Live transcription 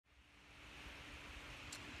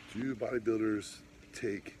Do bodybuilders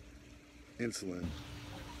take insulin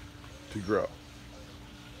to grow?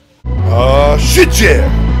 Shit yeah!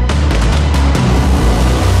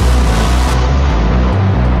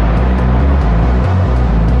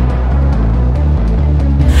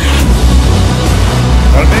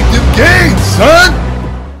 Gotta make them gains,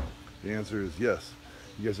 son! The answer is yes.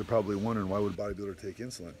 You guys are probably wondering, why would a bodybuilder take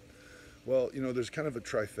insulin? Well, you know, there's kind of a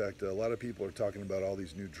trifecta. A lot of people are talking about all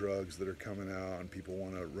these new drugs that are coming out, and people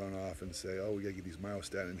want to run off and say, oh, we got to get these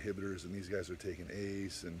myostatin inhibitors, and these guys are taking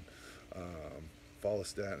ACE and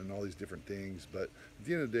follistatin and all these different things. But at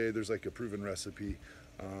the end of the day, there's like a proven recipe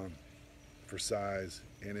for size,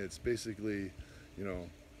 and it's basically, you know,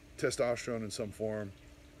 testosterone in some form,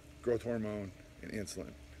 growth hormone, and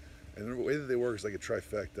insulin. And the way that they work is like a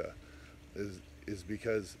trifecta, is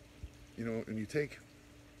because, you know, when you take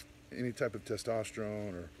any type of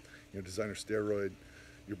testosterone or, you know, designer steroid,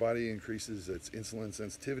 your body increases its insulin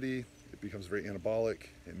sensitivity. It becomes very anabolic.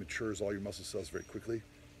 It matures all your muscle cells very quickly.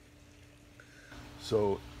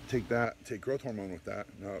 So take growth hormone with that.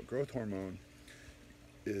 Now, growth hormone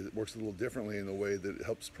works a little differently in the way that it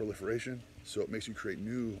helps proliferation. So it makes you create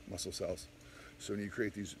new muscle cells. So when you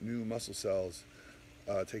create these new muscle cells,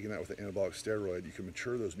 taking that with an anabolic steroid, you can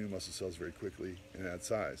mature those new muscle cells very quickly and add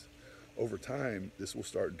size. Over time, this will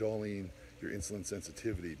start dulling your insulin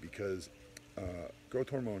sensitivity because growth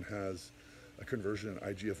hormone has a conversion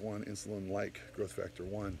in IGF-1, insulin-like growth factor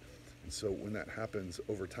 1. And so when that happens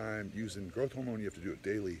over time, using growth hormone, you have to do it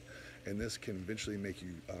daily. And this can eventually make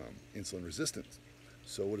you insulin resistant.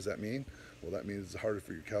 So what does that mean? Well, that means it's harder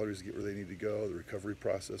for your calories to get where they need to go. The recovery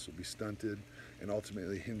process will be stunted and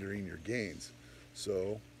ultimately hindering your gains.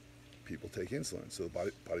 So people take insulin. So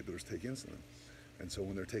bodybuilders take insulin. And so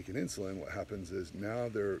when they're taking insulin, what happens is now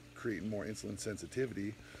they're creating more insulin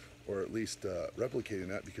sensitivity, or at least replicating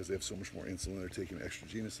that because they have so much more insulin they're taking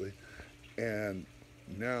exogenously. And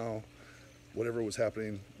now whatever was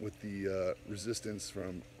happening with the resistance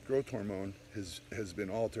from growth hormone has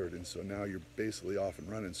been altered. And so now you're basically off and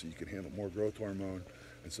running, so you can handle more growth hormone.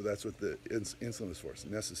 And so that's what the insulin is for. It's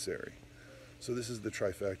necessary. So this is the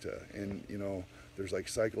trifecta. And, you know, there's like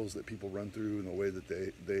cycles that people run through in the way that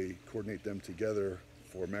they coordinate them together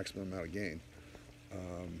for maximum amount of gain.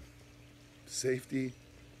 Safety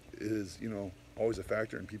is, you know, always a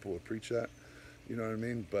factor, and people would preach that, you know what I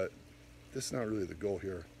mean? But this is not really the goal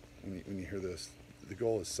here when you hear this. The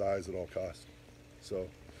goal is size at all costs. So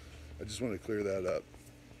I just want to clear that up.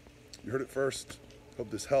 You heard it first.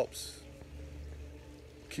 Hope this helps.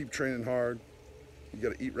 Keep training hard. You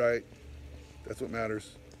got to eat right. That's what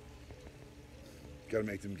matters. Got to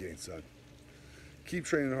make them gains, son. Keep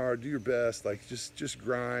training hard. Do your best. Like just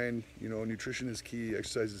grind. You know, nutrition is key.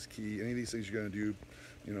 Exercise is key. Any of these things you're gonna do,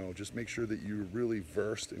 you know, just make sure that you're really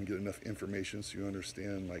versed and get enough information so you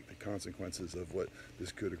understand like the consequences of what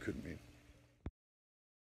this could or couldn't mean.